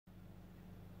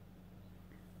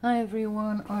Hi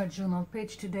everyone, our journal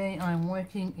page. Today I'm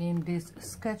working in this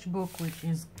sketchbook, which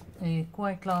is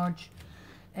quite large,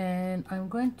 and I'm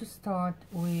going to start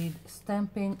with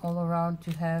stamping all around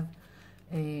to have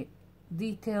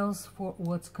details for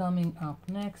what's coming up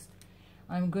next.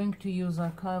 I'm going to use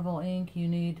archival ink. You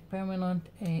need permanent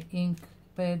ink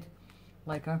pad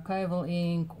like archival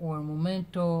ink or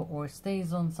Memento or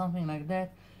StazOn, something like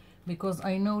that, because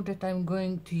I know that I'm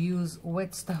going to use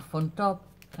wet stuff on top.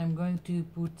 I'm going to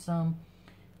put some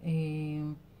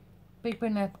paper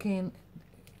napkin,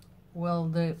 well,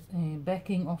 the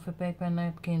backing of a paper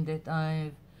napkin that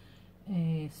I've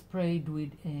sprayed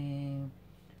with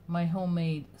my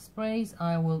homemade sprays.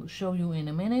 I will show you in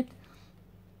a minute.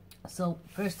 So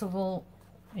first of all,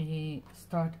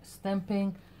 start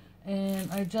stamping,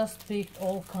 and I just picked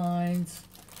all kinds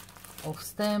of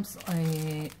stamps.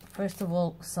 First of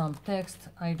all, some text.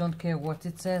 I don't care what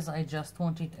it says, I just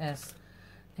want it as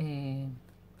a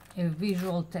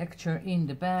visual texture in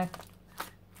the back.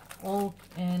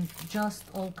 And just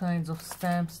all kinds of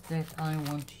stamps that I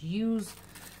want to use.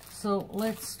 So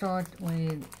let's start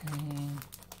with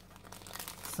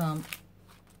some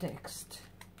text.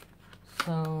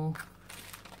 So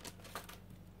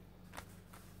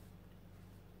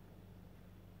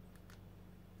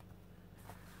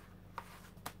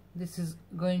this is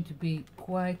going to be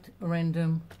quite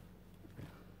random.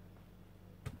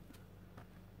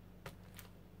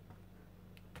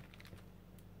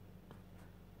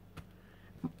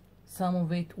 Some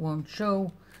of it won't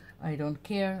show, I don't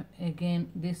care. Again,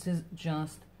 this is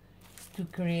just to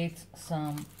create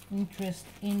some interest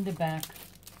in the back.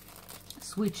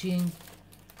 Switching,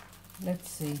 let's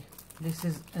see, this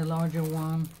is a larger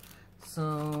one,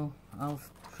 so I'll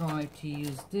try to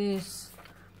use this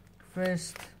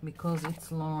first because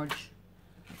it's large.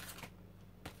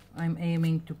 I'm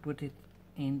aiming to put it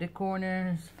in the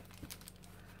corners,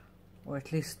 or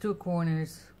at least two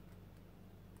corners.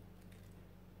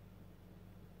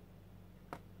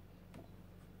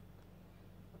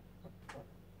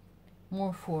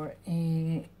 More for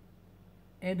a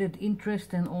added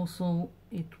interest, and also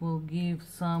it will give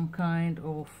some kind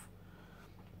of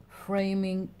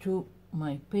framing to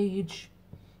my page.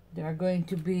 There are going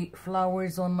to be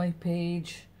flowers on my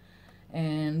page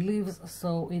and leaves,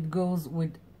 so it goes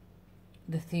with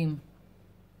the theme.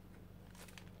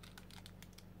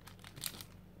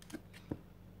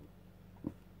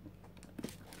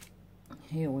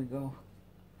 Here we go.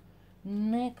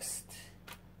 Next,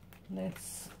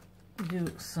 let's do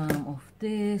some of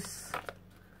this.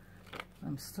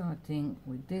 I'm starting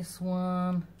with this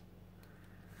one.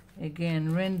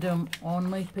 Again, random on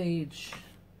my page.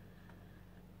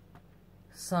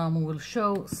 Some will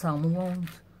show, some won't.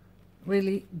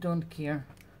 Really don't care.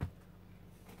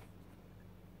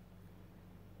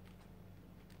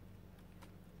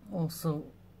 Also,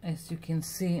 as you can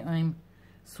see, I'm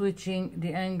switching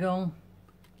the angle.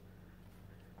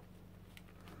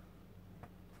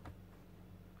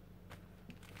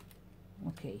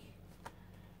 Okay,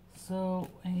 so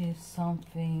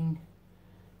something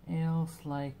else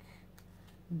like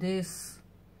this,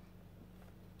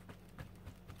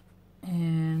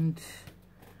 and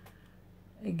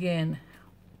again,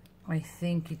 I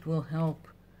think it will help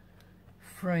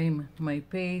frame my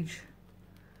page,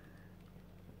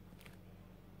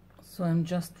 so I'm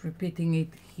just repeating it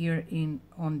here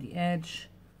on the edge,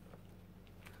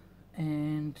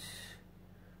 and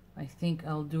I think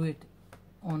I'll do it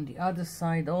on the other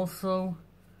side also.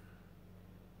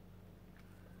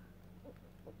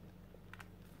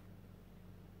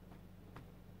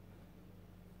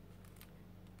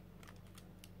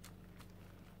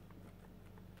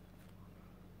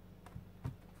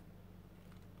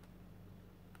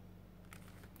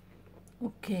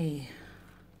 Okay,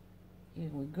 here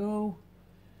we go.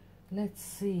 Let's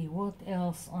see what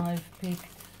else I've picked.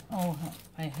 Oh,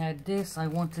 I had this. I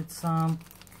wanted some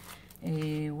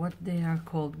what they are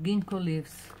called, ginkgo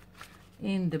leaves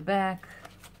in the back.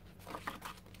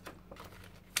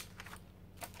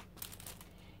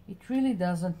 It really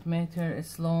doesn't matter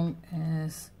as long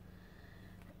as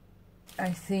I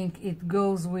think it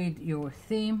goes with your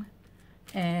theme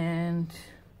and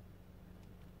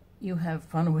you have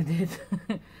fun with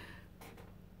it.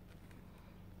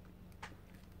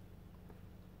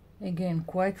 Again,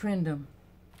 quite random.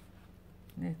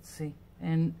 Let's see,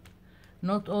 and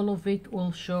not all of it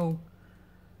will show.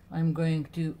 I'm going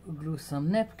to glue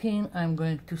some napkin, I'm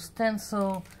going to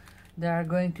stencil. There are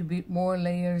going to be more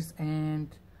layers,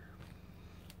 and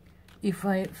if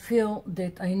I feel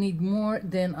that I need more,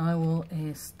 then I will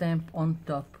stamp on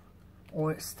top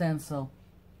or stencil.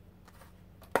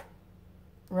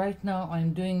 right now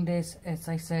I'm doing this, as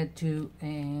I said, to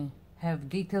have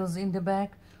details in the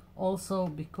back. Also,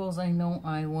 because I know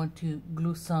I want to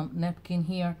glue some napkin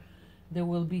here, there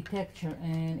will be texture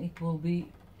and it will be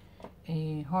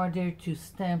harder to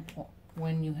stamp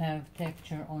when you have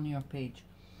texture on your page.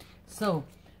 So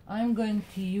I'm going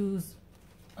to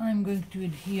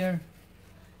adhere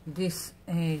this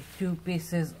two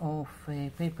pieces of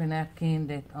paper napkin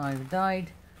that I've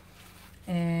dyed,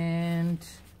 and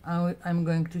I'm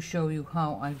going to show you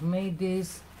how I've made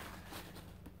this.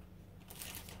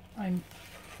 I'm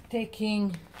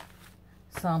taking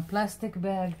some plastic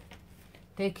bag,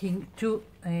 taking two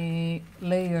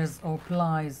layers or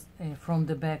plies from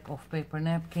the back of paper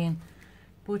napkin,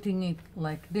 putting it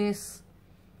like this,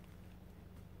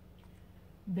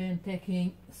 then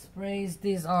taking sprays.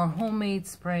 These are homemade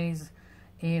sprays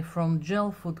from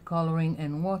gel food coloring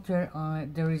and water.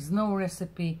 There is no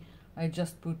recipe. I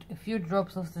just put a few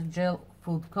drops of the gel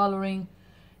food coloring,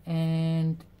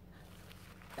 and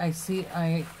I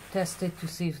tested to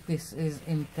see if this is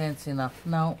intense enough.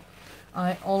 Now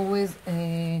I always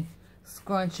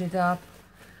scrunch it up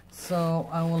so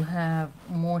I will have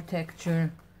more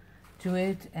texture to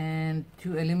it and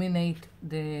to eliminate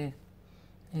the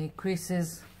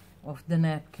creases of the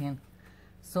napkin.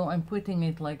 So I'm putting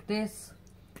it like this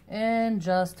and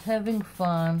just having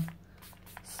fun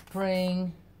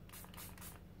spraying.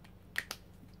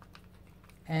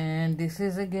 And this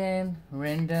is again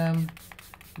random.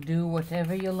 Do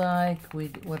whatever you like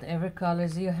with whatever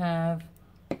colors you have.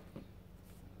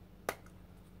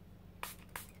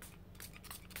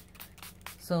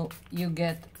 So you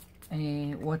get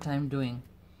what I'm doing.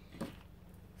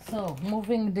 So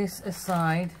moving this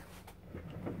aside,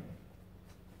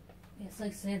 as I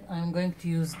said, I'm going to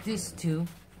use these two,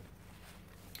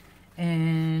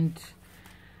 and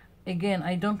again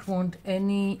I don't want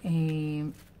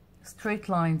any straight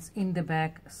lines in the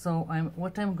back. So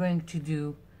what I'm going to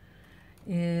do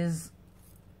is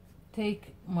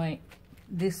take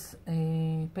this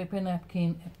paper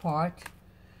napkin apart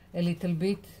a little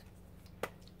bit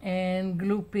and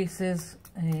glue pieces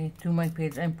to my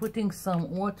page. I'm putting some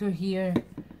water here,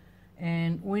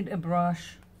 and with a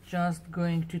brush just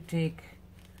going to take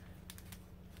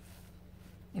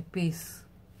a piece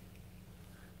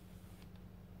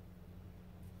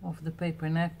of the paper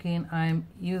napkin. I'm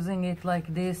using it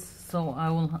like this so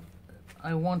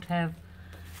I won't have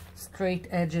straight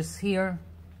edges here.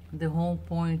 The whole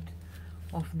point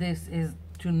of this is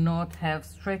to not have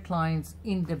straight lines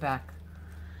in the back.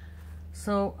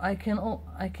 So I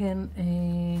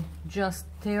can just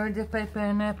tear the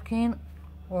paper napkin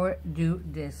or do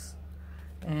this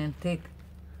and take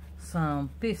some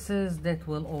pieces that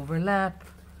will overlap.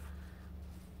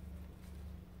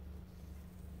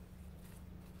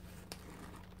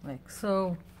 Like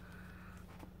so.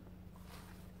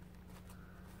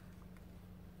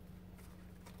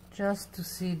 Just to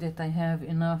see that I have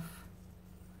enough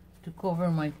to cover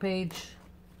my page.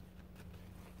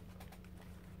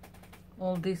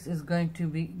 All this is going to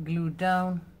be glued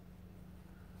down.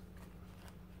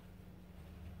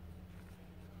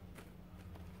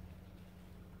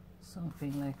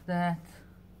 Something like that.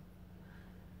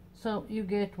 So you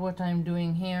get what I'm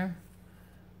doing here.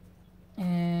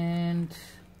 And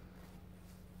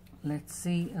let's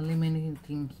see,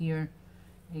 eliminating here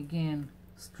again,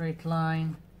 straight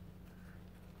line.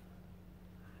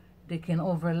 They can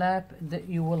overlap, that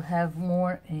you will have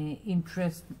more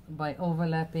interest by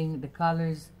overlapping the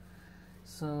colors,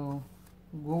 so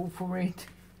go for it.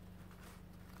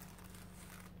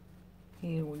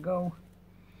 Here we go.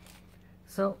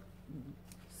 So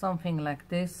something like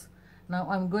this. Now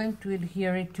I'm going to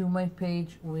adhere it to my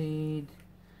page with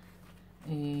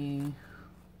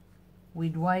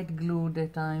white glue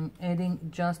that I'm adding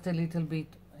just a little bit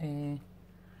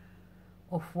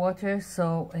of water,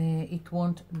 so it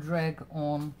won't drag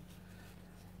on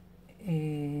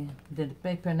the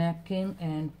paper napkin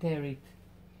and tear it.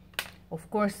 Of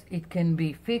course it can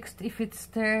be fixed if it's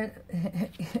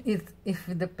if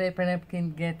the paper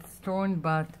napkin gets torn,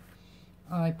 but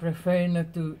I prefer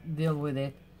not to deal with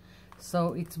it.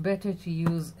 So it's better to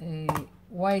use a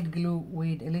white glue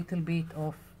with a little bit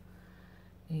of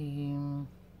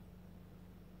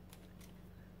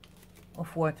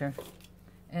water,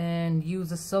 and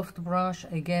use a soft brush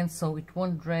again so it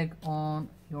won't drag on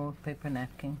your paper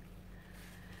napkin.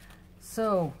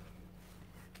 So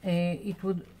it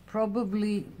would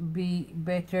probably be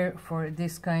better for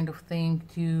this kind of thing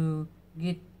to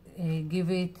give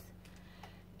it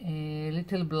a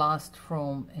little blast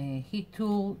from a heat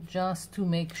tool, just to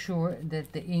make sure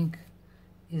that the ink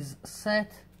is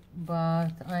set,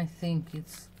 but I think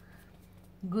it's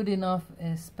good enough,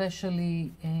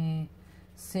 especially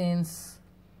since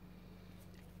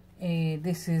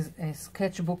this is a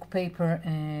sketchbook paper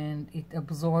and it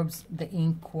absorbs the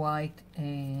ink quite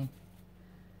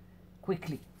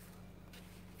quickly.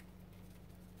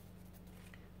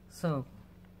 So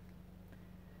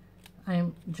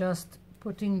I'm just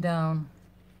putting down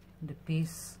the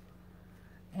piece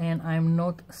and I'm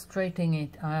not straightening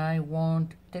it. I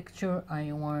want texture,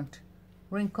 I want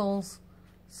wrinkles,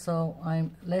 so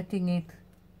I'm letting it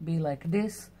be like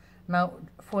this. Now,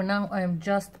 for now, I'm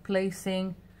just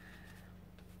placing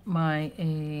my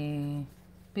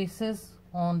pieces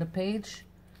on the page,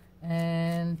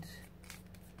 and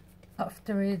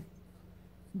after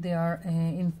they are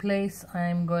in place,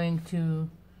 I'm going to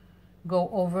go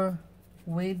over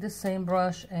with the same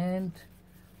brush and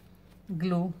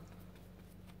glue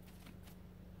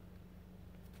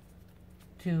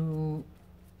to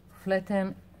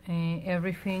flatten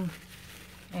everything,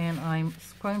 and I'm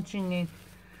scrunching it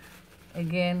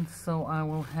again so I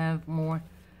will have more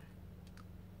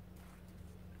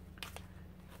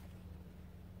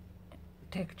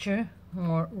texture,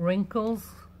 more wrinkles,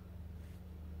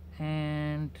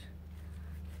 and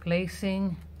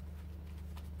placing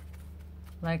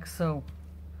like so.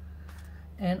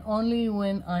 And only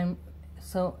when I'm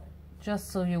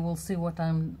just so you will see what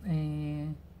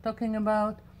I'm talking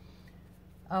about.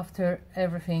 After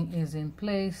everything is in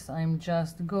place, I'm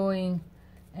just going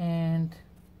and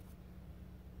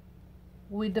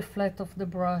with the flat of the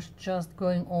brush just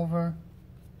going over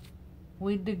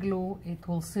with the glue. It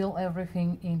will seal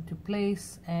everything into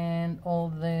place and all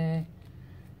the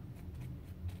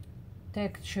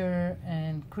texture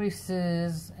and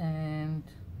creases and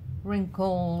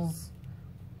wrinkles.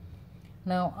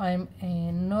 Now I'm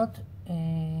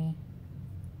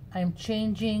I'm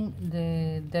changing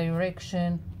the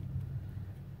direction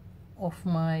of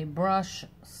my brush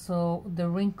so the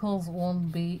wrinkles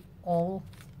won't be all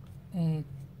in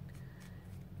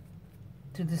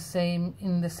the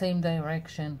same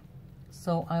direction.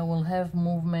 So I will have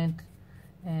movement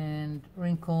and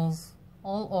wrinkles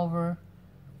all over,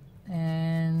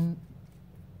 and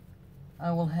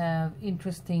I will have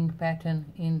interesting pattern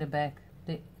in the back.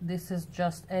 This is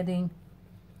just adding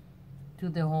to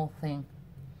the whole thing.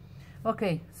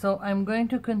 Okay, so I'm going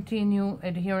to continue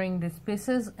adhering these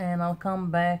pieces and I'll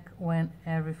come back when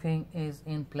everything is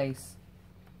in place.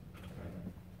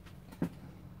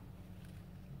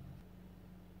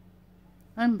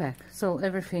 I'm back. So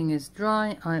everything is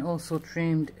dry. I also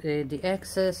trimmed the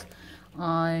excess.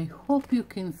 I hope you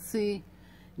can see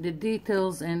the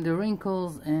details and the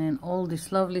wrinkles and all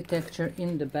this lovely texture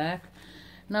in the back.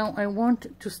 Now I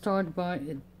want to start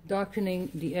by darkening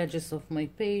the edges of my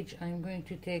page. I'm going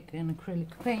to take an acrylic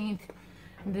paint.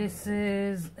 This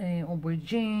is a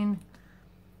aubergine,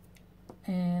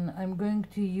 and I'm going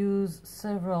to use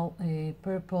several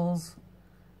purples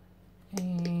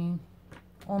on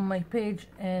my page,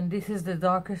 and this is the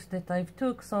darkest that I've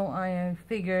took, so I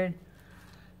figured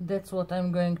that's what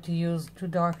I'm going to use to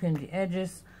darken the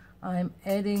edges. I'm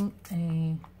adding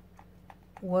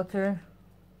water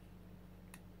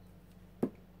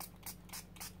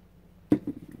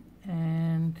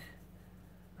and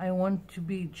I want to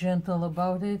be gentle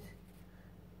about it,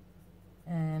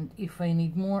 and if I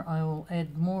need more I will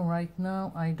add more. Right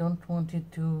now I don't want it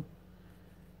to,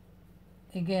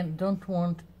 again, don't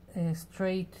want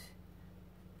straight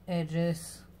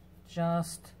edges.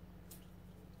 Just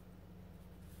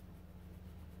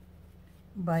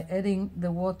by adding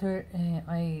the water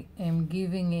I am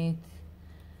giving it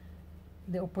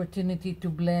the opportunity to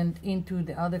blend into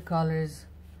the other colors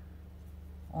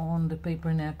on the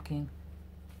paper napkin.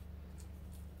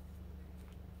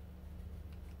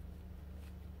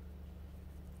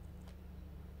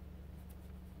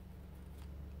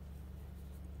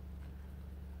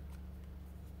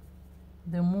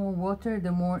 The more water,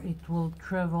 the more it will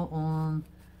travel on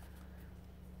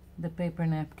the paper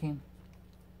napkin.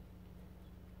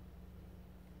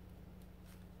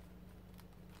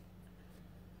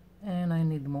 And I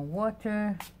need more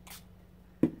water.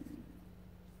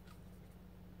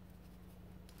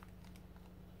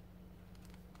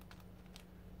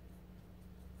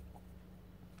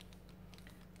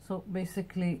 So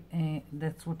basically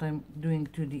that's what I'm doing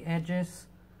to the edges,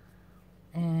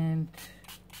 and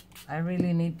I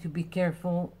really need to be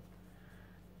careful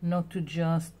not to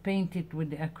just paint it with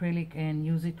the acrylic and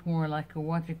use it more like a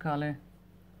watercolor.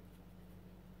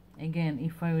 Again,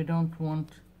 if I don't want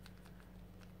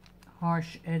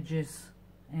harsh edges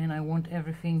and I want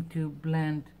everything to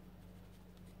blend.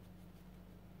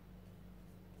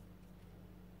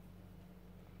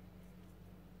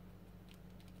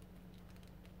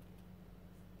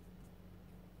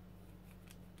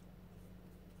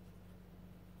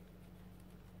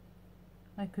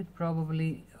 I could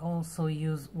probably also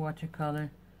use watercolor.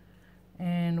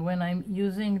 And when I'm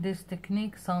using this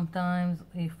technique, sometimes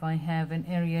if I have an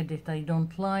area that I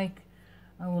don't like,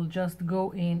 I will just go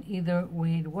in either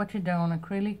with watered down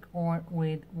acrylic or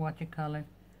with watercolor.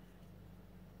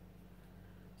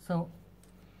 So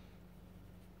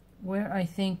where I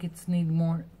think it's need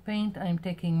more paint, I'm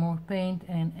taking more paint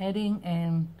and adding,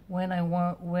 and when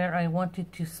where I want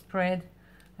it to spread,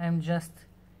 I'm just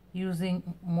using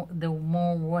the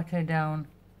more watered down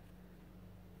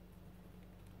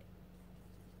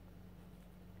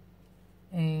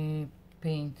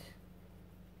paint.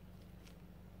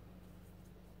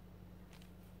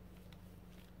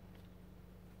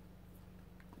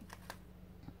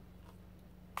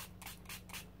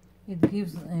 It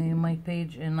gives my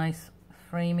page a nice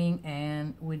framing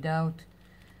and without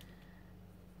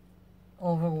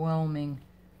overwhelming.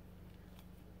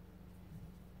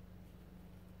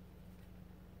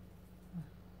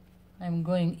 I'm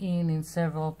going in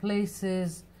several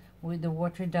places with the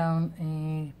watered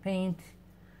down paint,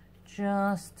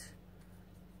 just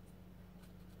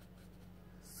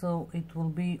so it will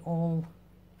be all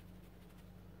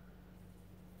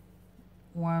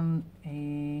one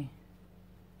I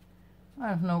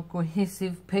don't know,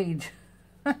 cohesive page.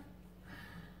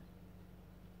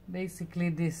 Basically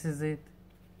this is it.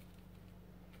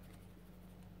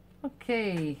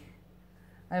 Okay,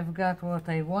 I've got what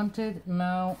I wanted.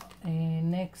 Now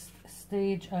next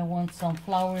stage, I want some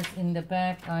flowers in the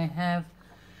back. I have,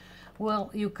 well,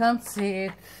 you can't see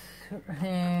it,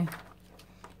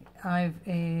 I've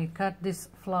cut these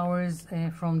flowers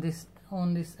from this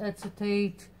on this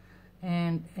acetate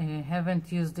and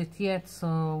haven't used it yet,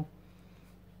 so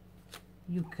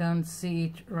you can't see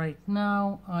it right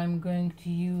now. I'm going to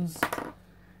use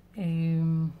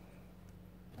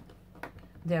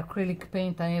the acrylic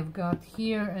paint I have got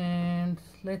here, and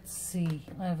let's see,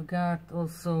 I've got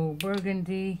also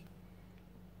burgundy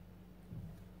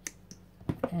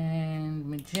and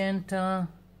magenta,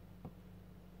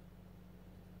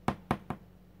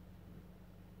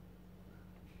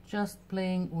 just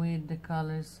playing with the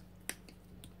colors.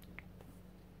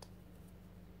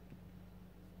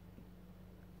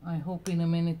 I hope in a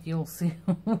minute you'll see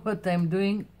what I'm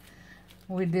doing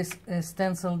with this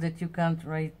stencil that you can't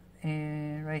right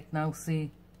now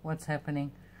see what's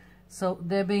happening. So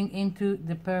dabbing into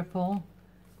the purple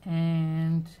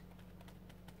and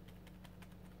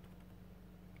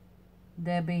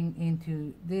dabbing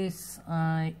into this.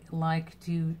 I like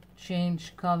to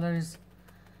change colors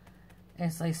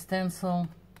as I stencil,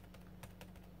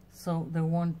 so there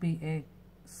won't be a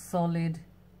solid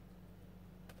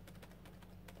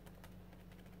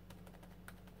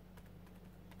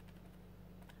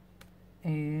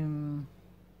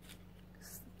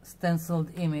stenciled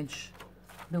image.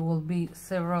 There will be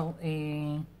several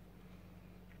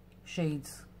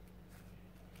shades.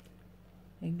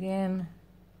 Again,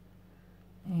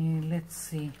 let's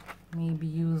see, maybe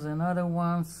use another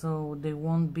one so they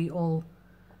won't be all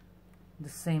the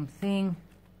same thing.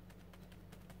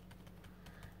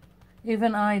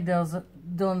 Even I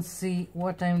don't see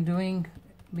what I'm doing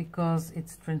because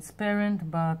it's transparent,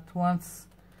 but once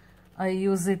I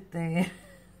use it,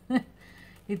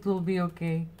 it will be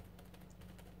okay.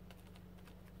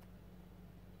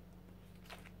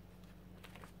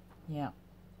 Yeah,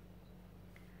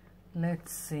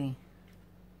 let's see,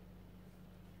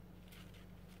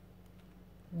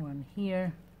 one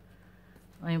here.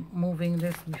 I'm moving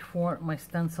this before my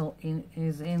stencil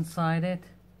is inside it.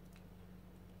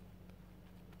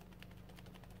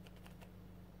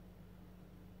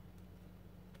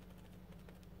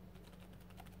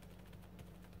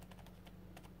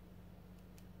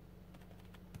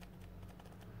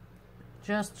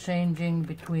 Just changing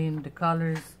between the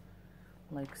colors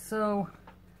like so,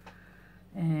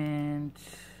 and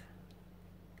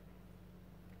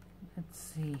let's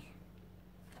see,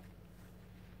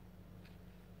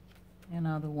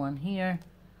 another one here.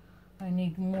 I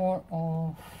need more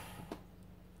of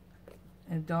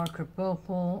a darker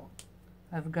purple.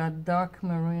 I've got dark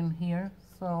maroon here,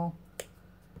 so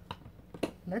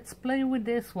let's play with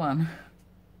this one.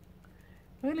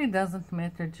 Really doesn't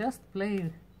matter, just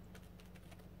play.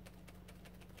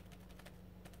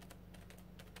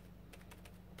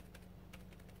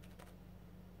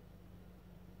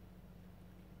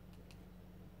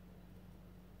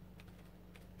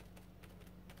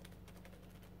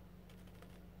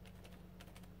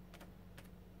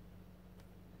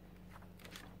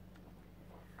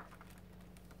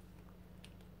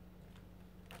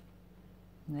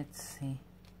 Let's see.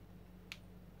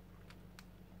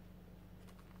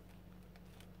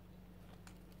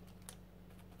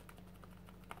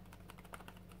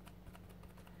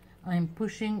 I'm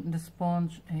pushing the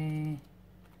sponge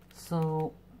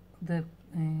so the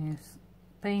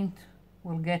paint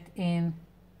will get in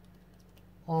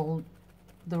all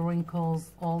the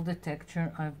wrinkles, all the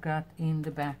texture I've got in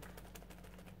the back.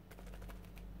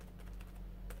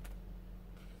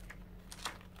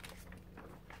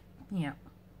 Yeah,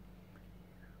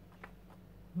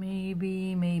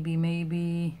 maybe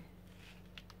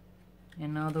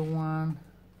another one.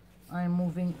 I'm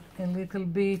moving a little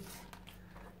bit.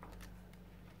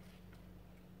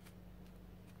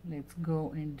 Let's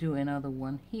go and do another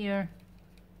one here.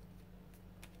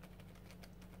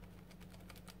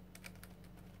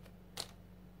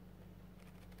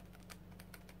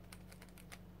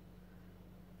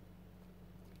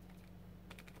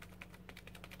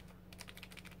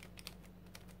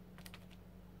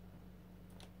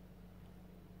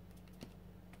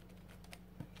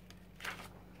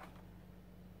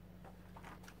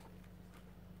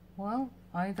 Well,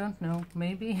 I don't know,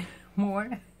 maybe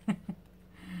more.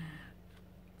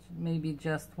 Maybe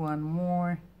just one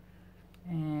more,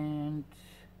 and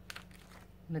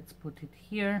let's put it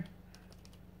here.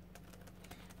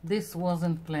 This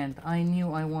wasn't planned. I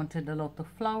knew I wanted a lot of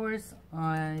flowers.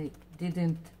 I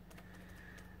didn't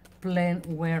plan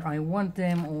where I want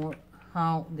them or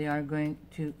how they are going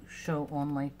to show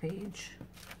on my page.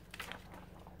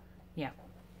 Yeah,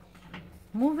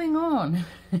 moving on.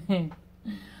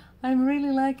 I'm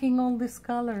really liking all this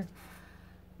color.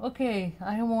 Okay,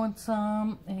 I want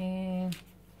some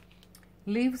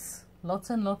leaves,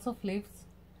 lots and lots of leaves,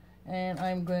 and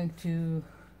I'm going to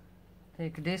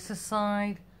take this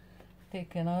aside,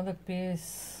 take another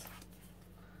piece.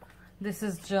 This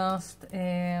is just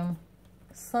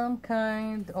some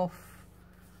kind of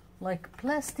like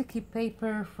plasticky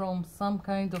paper from some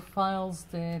kind of files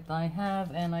that I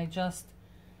have, and I just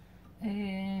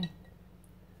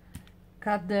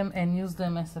cut them and use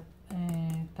them as a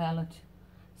palette.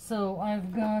 So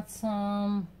I've got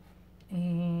some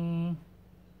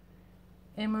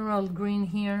emerald green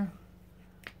here,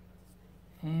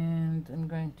 and I'm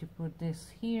going to put this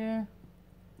here,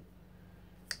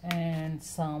 and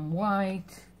some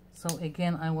white. So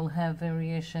again, I will have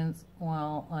variations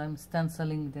while I'm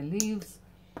stenciling the leaves.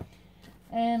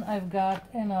 And I've got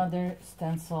another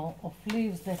stencil of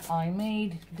leaves that I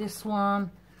made. This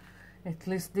one, at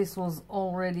least this was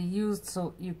already used,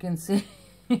 so you can see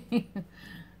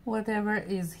whatever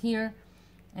is here.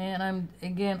 And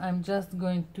I'm just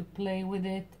going to play with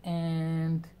it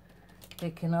and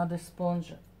take another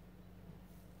sponge.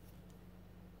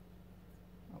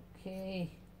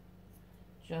 Okay,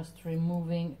 just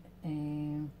removing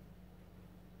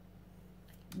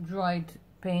dried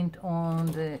paint on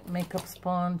the makeup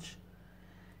sponge,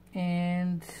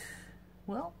 and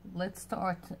well, let's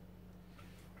start.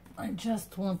 I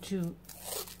just want to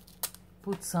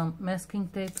put some masking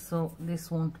tape so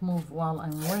this won't move while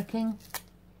I'm working.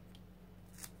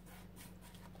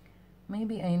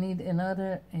 Maybe I need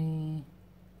another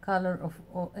color of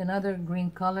another green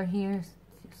color here,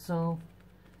 so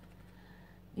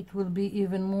it will be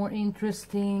even more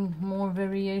interesting, more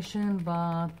variation,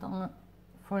 but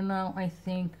for now I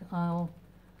think I'll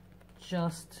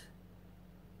just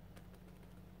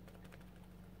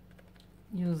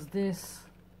use this.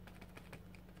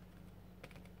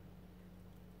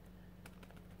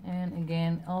 And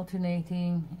again,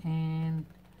 alternating and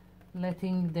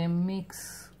letting them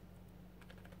mix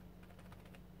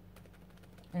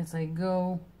as I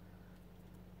go.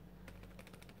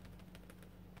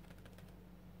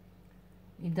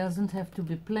 It doesn't have to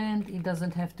be planned, it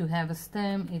doesn't have to have a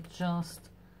stem, it's just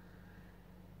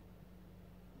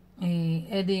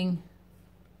adding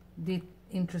the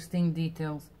interesting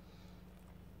details.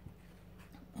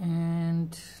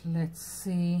 And let's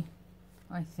see,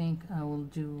 I think I will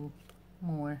do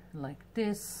more like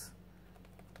this.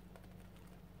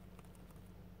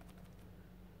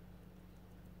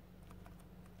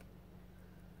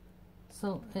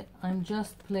 So I'm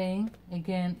just playing.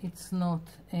 Again, it's not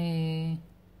a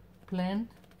blend.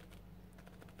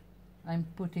 I'm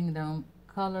putting down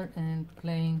color and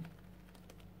playing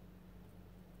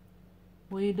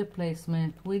with the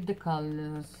placement, with the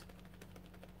colors,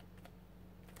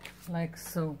 like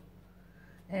so,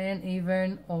 and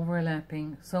even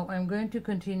overlapping. So I'm going to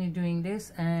continue doing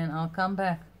this and I'll come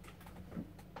back.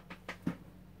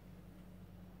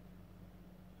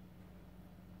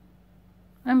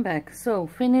 I'm back. So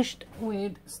finished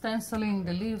with stenciling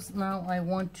the leaves. Now I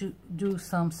want to do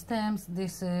some stems.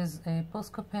 This is a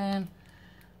Posca pen.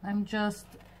 I'm just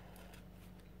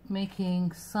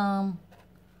making some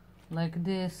like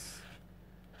this.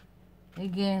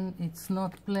 Again, it's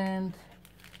not planned,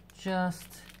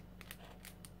 just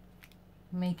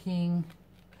making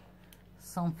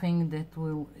something that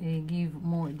will give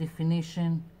more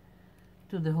definition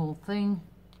to the whole thing.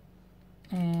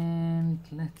 And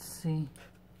let's see.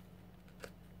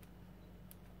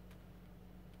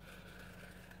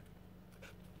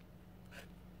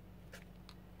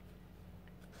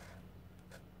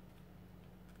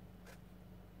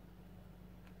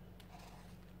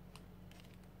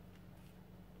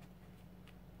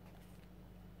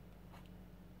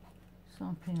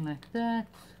 Something like that.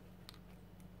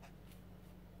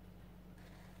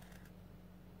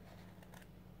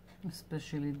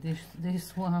 Especially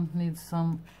this one needs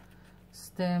some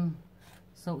stem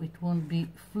so it won't be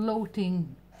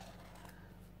floating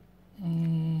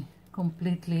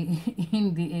completely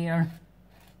in the air.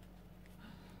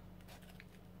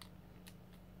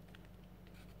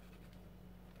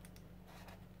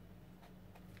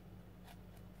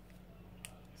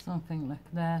 Something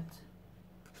like that.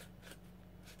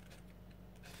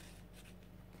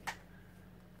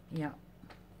 Yeah,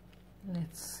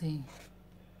 let's see.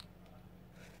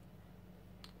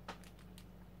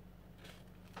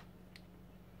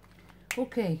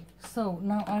 Okay, so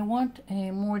now I want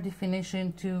more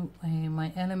definition to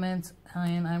my elements,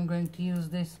 and I'm going to use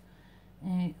this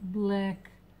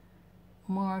black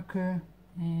marker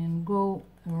and go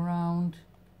around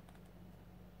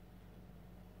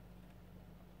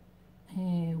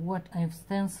what I've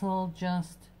stenciled,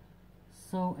 just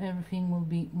so everything will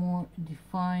be more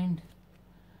defined.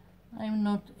 I'm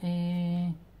not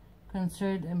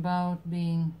concerned about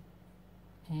being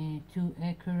too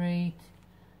accurate.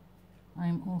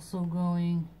 I'm also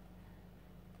going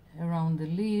around the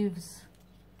leaves,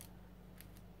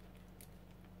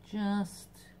 just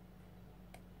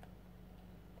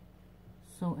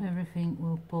so everything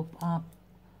will pop up,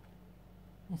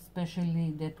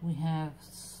 especially that we have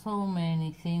so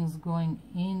many things going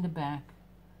in the back.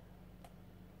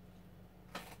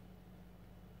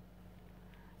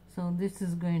 So this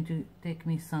is going to take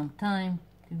me some time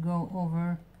to go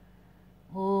over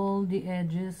all the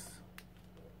edges.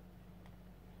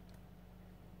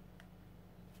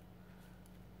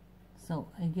 So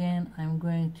again, I'm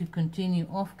going to continue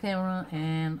off camera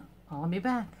and I'll be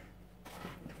back.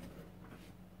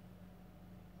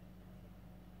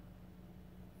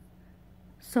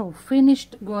 So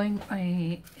finished going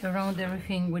around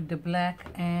everything with the black,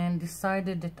 and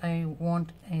decided that I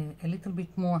want a little bit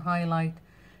more highlight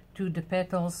to the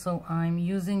petals. So I'm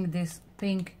using this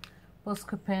pink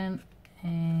Posca pen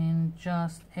and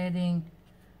just adding,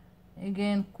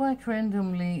 again, quite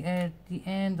randomly at the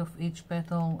end of each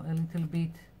petal, a little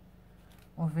bit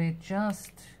of it,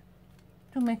 just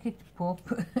to make it pop.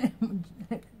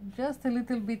 Just a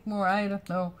little bit more, I don't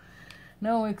know,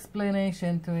 no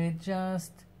explanation to it,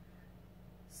 just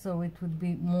so it would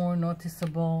be more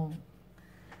noticeable,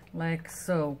 like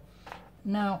so.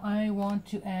 Now I want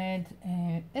to add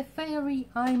a fairy.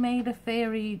 I made a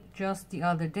fairy just the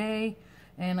other day,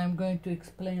 and I'm going to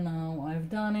explain how I've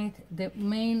done it. The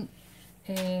main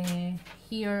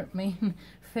main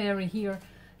fairy here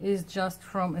is just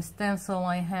from a stencil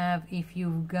I have. If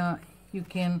you've got, you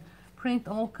can print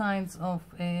all kinds of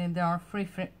there are free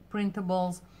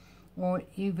printables, or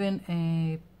even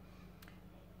an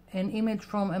image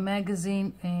from a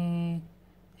magazine,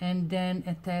 and then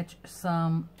attach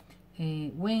some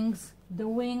wings. The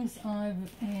wings,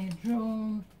 I've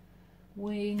drawn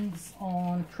wings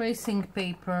on tracing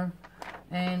paper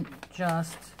and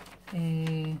just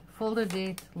folded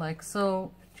it like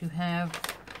so to have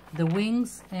the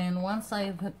wings. And once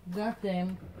I've got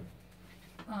them,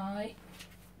 I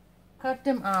cut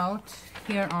them out.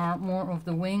 Here are more of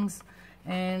the wings,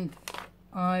 and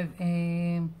I've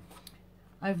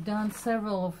done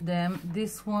several of them.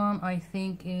 This one I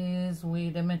think is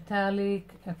with a metallic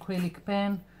acrylic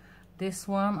pen. This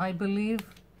one, I believe,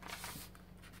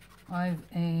 I've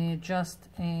just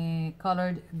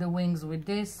colored the wings with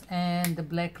this, and the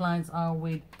black lines are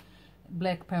with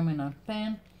black permanent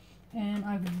pen. And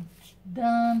I've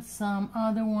done some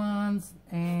other ones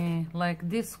like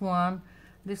this one.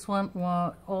 This one,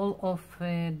 all of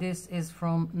this is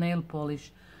from nail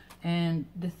polish. And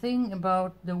the thing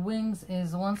about the wings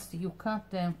is, once you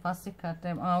cut them, fussy cut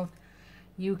them out,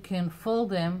 you can fold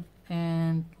them,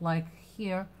 and like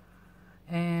here,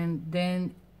 and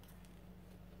then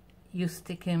you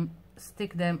stick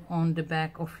them on the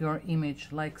back of your image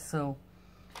like so.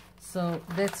 So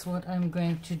that's what I'm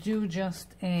going to do.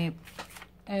 Just add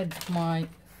my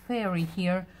fairy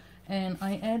here, and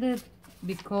I added,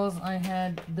 because I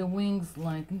had the wings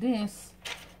like this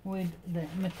with the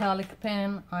metallic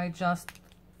pen, I just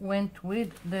went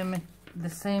with the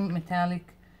same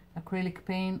metallic acrylic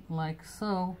paint like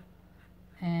so,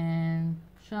 and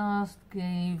just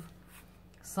gave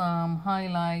some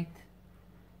highlight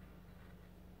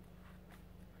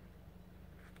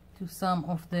to some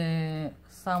of the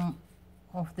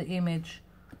image,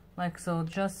 like so,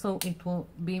 just so it will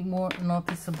be more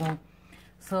noticeable.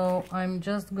 So I'm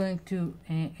just going to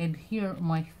adhere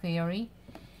my fairy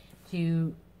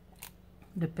to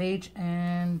the page,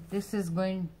 and this is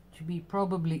going to be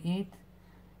probably it,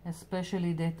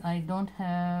 especially that I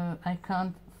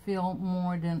can't fill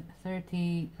more than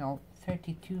 30 or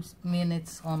 32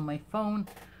 minutes on my phone.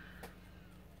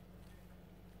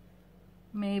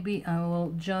 Maybe I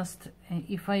will just,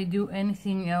 if I do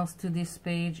anything else to this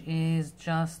page, is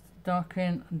just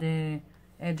darken the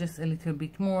edges a little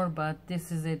bit more, but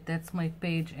this is it. That's my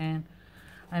page, and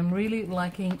I'm really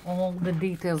liking all the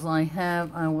details I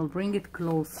have. I will bring it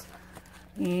close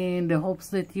in the hopes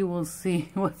that you will see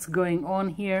what's going on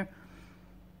here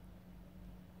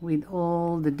with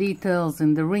all the details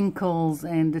and the wrinkles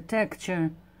and the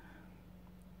texture.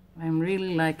 I'm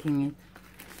really liking it.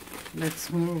 Let's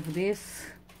move this.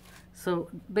 So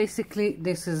basically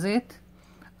this is it.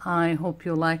 I hope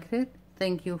you liked it.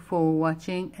 Thank you for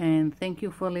watching, and thank you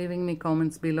for leaving me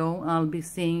comments below. I'll be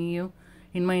seeing you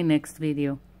in my next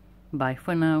video. Bye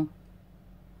for now.